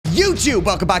YouTube?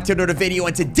 Welcome back to another video,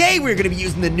 and today we're going to be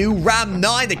using the new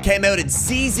RAM-9 that came out in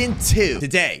Season 2.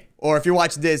 Today, or if you're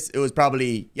watching this, it was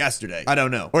probably yesterday. I don't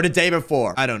know. Or the day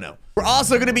before. I don't know. We're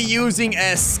also going to be using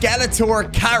a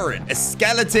Skeletor Karen. A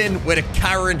skeleton with a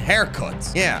Karen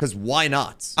haircut. Yeah, because why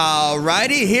not?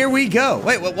 Alrighty, here we go.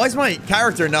 Wait, why is my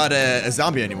character not a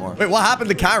zombie anymore? Wait, what happened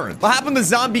to Karen? What happened to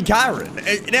zombie Karen?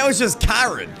 Now it's just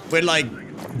Karen with like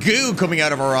goo coming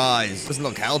out of her eyes. Doesn't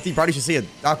look healthy. Probably should see a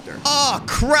doctor. Oh,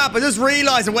 crap. I just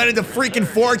realized I went into freaking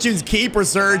Fortune's Keep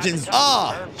Resurgence.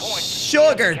 Oh,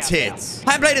 sugar tits.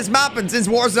 I haven't played this map since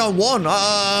Warzone 1.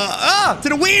 To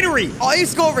the wienery. Oh, I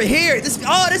used to go over here.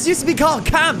 This used to be called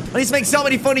camp. I used to make so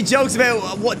many funny jokes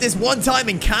about this one time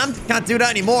in camp. Can't do that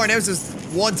anymore. Now it's just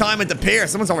one time at the pier.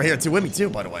 Someone's over here too with me too,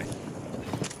 by the way.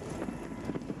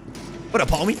 What up,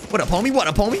 homie? What up, homie? What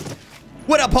up, homie?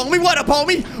 What up, homie? What up,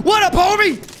 homie? What up,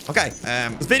 homie? Okay,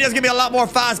 this video's gonna be a lot more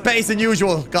fast-paced than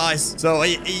usual, guys. So,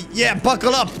 yeah,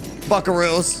 buckle up,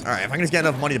 buckaroos. All right, if I can just get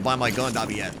enough money to buy my gun, that'd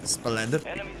be splendid.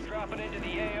 Enemies dropping into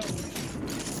the AO.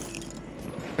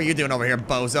 What are you doing over here,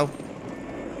 bozo?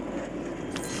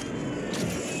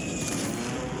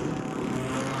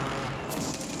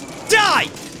 Die!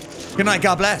 Good night,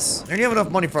 God bless. I only have enough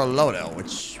money for a loadout,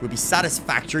 which would be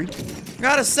satisfactory. I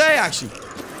gotta say, actually.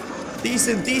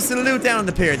 Decent loot down in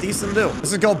the pier. Decent loot.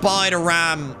 Let's just go buy the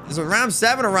RAM. Is it RAM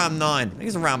 7 or RAM 9? I think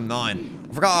it's a RAM 9.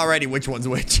 I forgot already which one's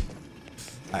which.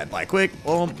 All right, buy quick.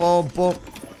 Boom, boom, boom.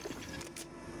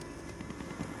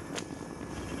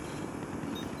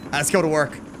 Let's go to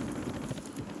work.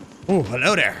 Oh,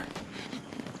 hello there.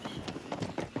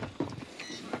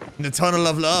 In the tunnel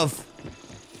of love.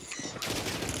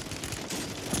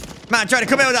 Man, trying to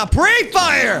come out with that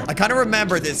pre-fire! I kind of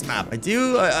remember this map. I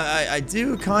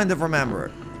do kind of remember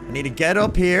it. I need to get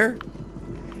up here.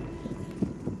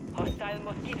 Hostile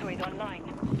mosquito is online.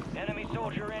 Enemy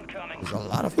soldier incoming. There's a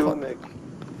lot of fun.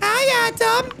 Hi,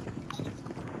 Adam!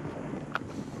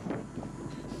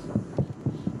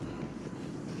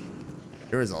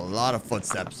 There is a lot of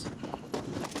footsteps.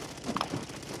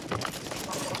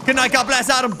 Good night, God bless,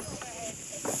 Adam!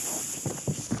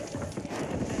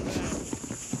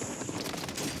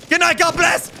 Good night, God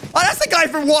bless! Oh, that's the guy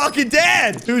from Walking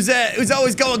Dead! Who's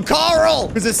always going, Carl!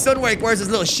 Because his son wears his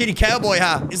little shitty cowboy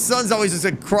hat. His son's always just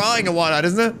like, crying and whatnot,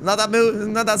 isn't it? Not that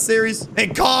movie, not that series. Hey,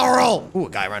 Carl! Ooh, a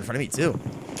guy right in front of me, too.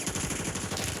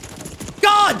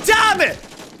 God damn it!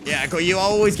 Yeah, you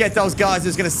always get those guys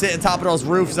who's gonna sit on top of those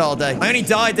roofs all day. I only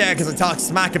died there because I talked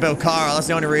smack about Carl. That's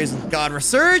the only reason. God,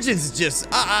 Resurgence is just...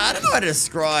 I don't know how to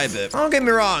describe it. Don't get me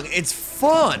wrong. It's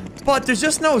fun, but there's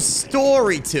just no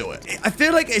story to it. I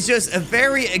feel like it's just a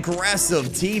very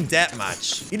aggressive team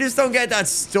deathmatch. You just don't get that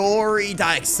story,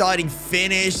 that exciting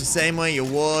finish the same way you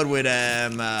would with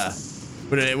a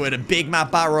big map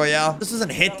battle royale. This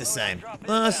doesn't hit the same.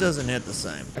 No, this doesn't hit the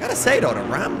same. I gotta say though, the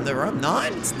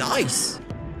RAM-9, it's nice.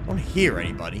 I don't hear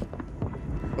anybody.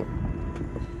 Oh.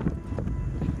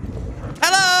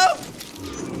 Hello!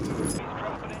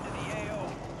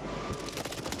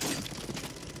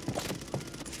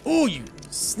 Ooh, you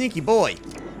sneaky boy.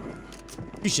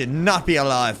 You should not be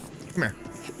alive. Come here.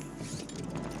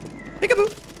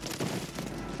 Peekaboo.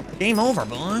 Game over,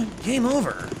 boy. Game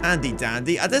over. Andy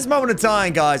dandy. At this moment in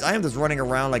time, guys, I am just running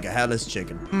around like a headless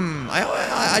chicken.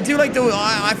 I do like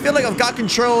I feel like I've got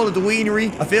control of the wienery.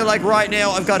 I feel like right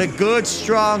now I've got a good,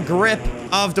 strong grip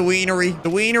of the wienery. The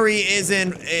wienery is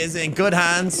in good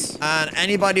hands, and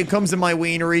anybody who comes in my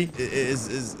wienery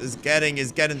is getting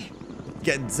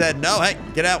said, no, hey,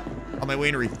 get out of my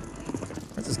wienery.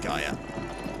 Where's this guy at?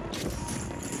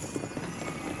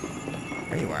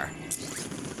 There you are.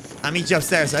 I'll meet you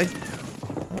upstairs, eh?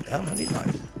 What the hell? How do you like?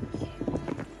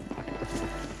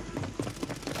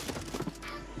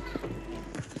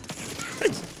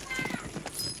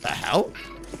 The hell?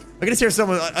 I can just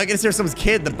hear someone's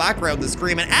kid in the background that's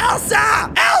screaming,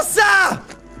 Elsa! Elsa!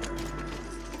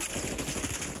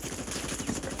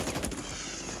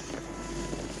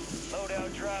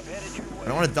 Loadout drop headed your way. I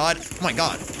don't want to die. Oh my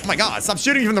god. Oh my god. Stop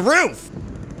shooting me from the roof.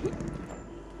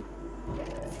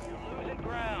 Losing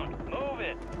ground. Move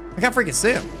it. I can't freaking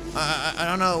see him. I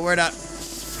don't know where that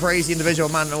crazy individual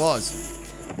man was.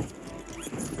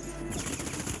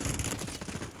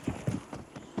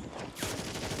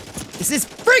 It's this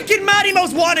freaking Matty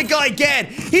Most Wanted guy again.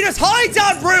 He just hides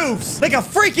on roofs like a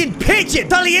freaking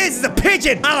pigeon. All he is a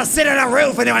pigeon. I'll sit on a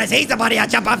roof and then when I see somebody, I'll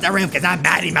jump off the roof because I'm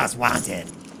Matty Most Wanted.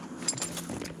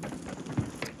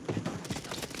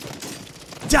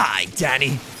 Die,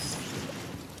 Danny.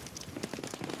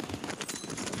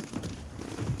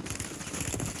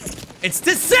 It's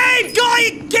the same guy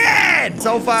again!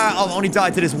 So far, I've only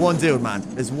died to this one dude, man.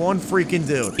 This one freaking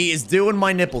dude. He is doing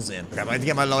my nipples in. Okay, I have to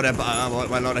get my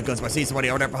loadout guns. I see somebody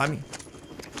over there behind me.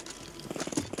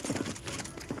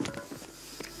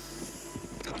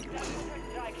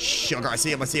 Sugar, I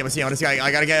see him. This guy.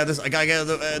 I gotta get out of this. I gotta get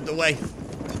out of the way.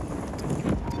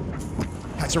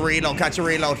 Catch a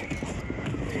reload.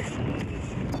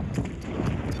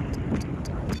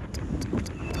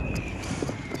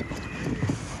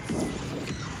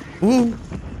 Ooh.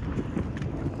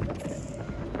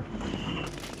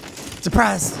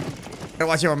 Surprise. Gotta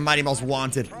watch out for Matty Most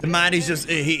Wanted. The man is just,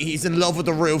 he's in love with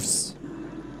the roofs.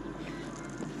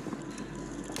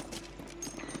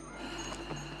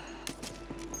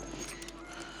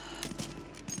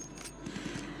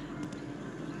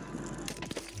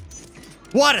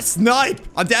 What a snipe!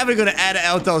 I'm definitely gonna edit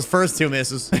out those first 2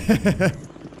 misses.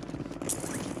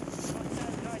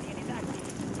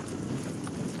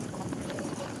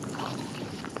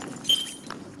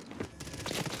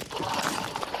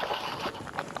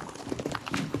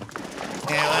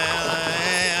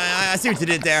 I see what you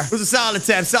did there. It was a solid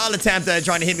attempt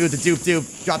trying to hit me with the dupe.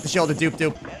 Drop the shoulder dupe.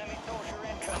 Enemy soldier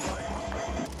incoming.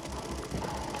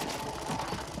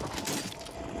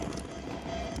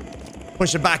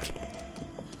 Push it back.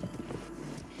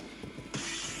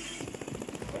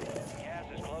 Gas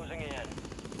is closing in.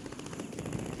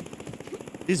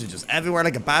 These are just everywhere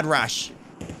like a bad rash.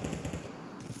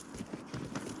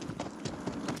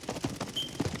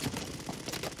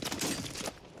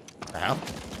 The hell?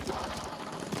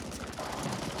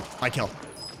 My kill.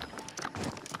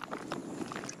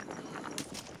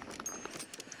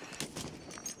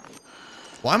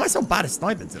 Why am I so bad at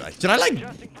sniping today? Should I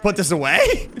like put this away?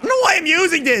 I don't know why I'm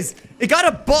using this. It got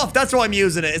a buff. That's why I'm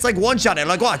using it. It's like one shot.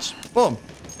 Like watch. Boom.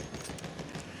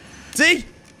 See?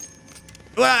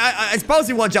 Well, it's supposed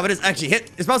to be one shot, but it's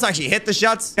supposed to actually hit the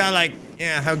shots. Kind of like,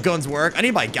 yeah, how guns work. I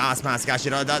need my gas mask,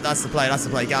 actually. That's the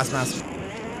play. Gas mask.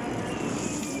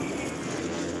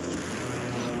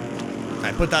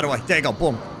 Alright, put that away. There you go.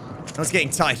 Boom. Now it's getting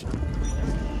tight.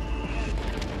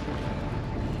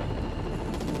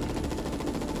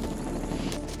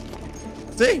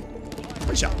 See?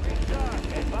 One shot.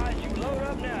 Advise you load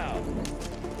up now.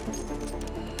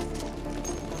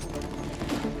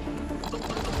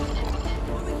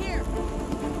 Over here.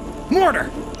 Mortar.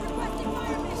 Requesting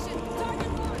fire mission. Target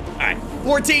one. Alright.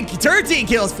 13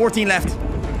 kills. 14 left.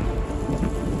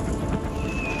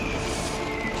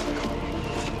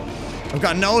 I've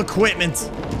got no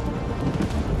equipment.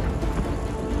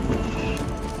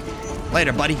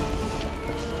 Later, buddy.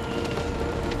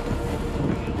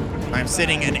 I'm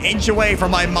sitting an inch away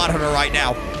from my monitor right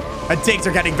now, and things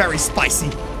are getting very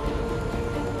spicy.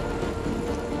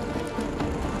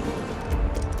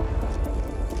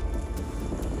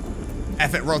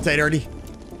 F it, rotate early.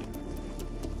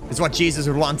 It's what Jesus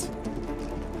would want.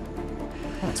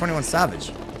 Oh, 21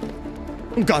 Savage.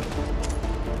 Oh, God.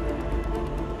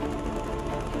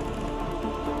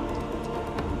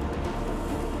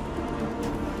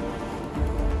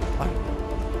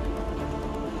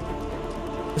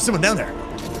 There's someone down there.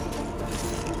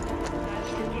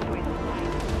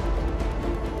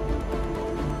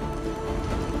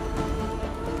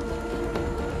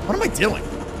 What am I doing?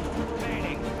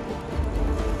 Remaining.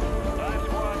 5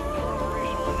 squads still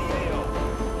operational in the AO.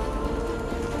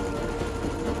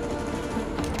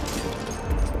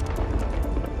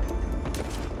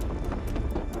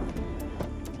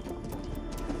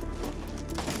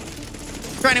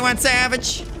 Anyone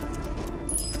Savage?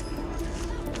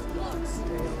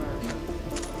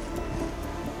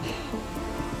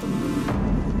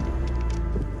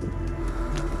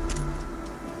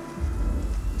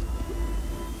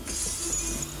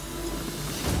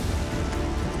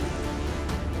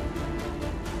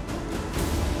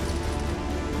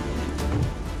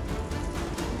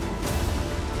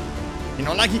 You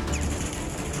don't like it?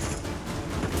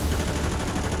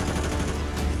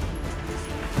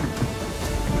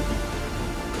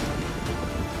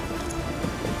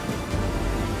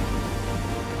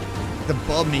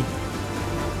 Above me.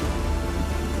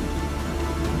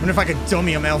 Wonder if I could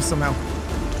dummy him out somehow.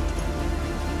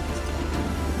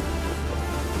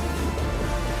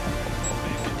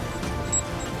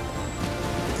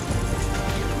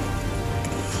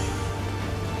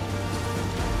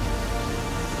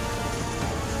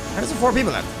 There's 4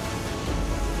 people left.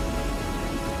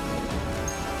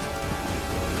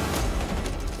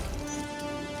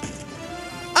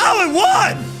 Oh, it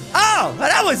won! Oh,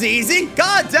 that was easy.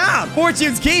 God damn.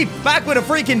 Fortune's Keep back with a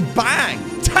freaking bang.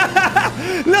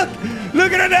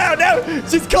 Look at her now. Now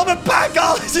she's coming back.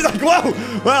 Oh, she's like, whoa.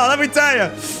 Well, let me tell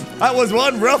you, that was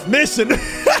one rough mission.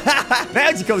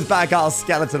 Now she comes back all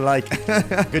skeleton-like.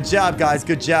 Good job, guys.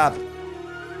 Good job.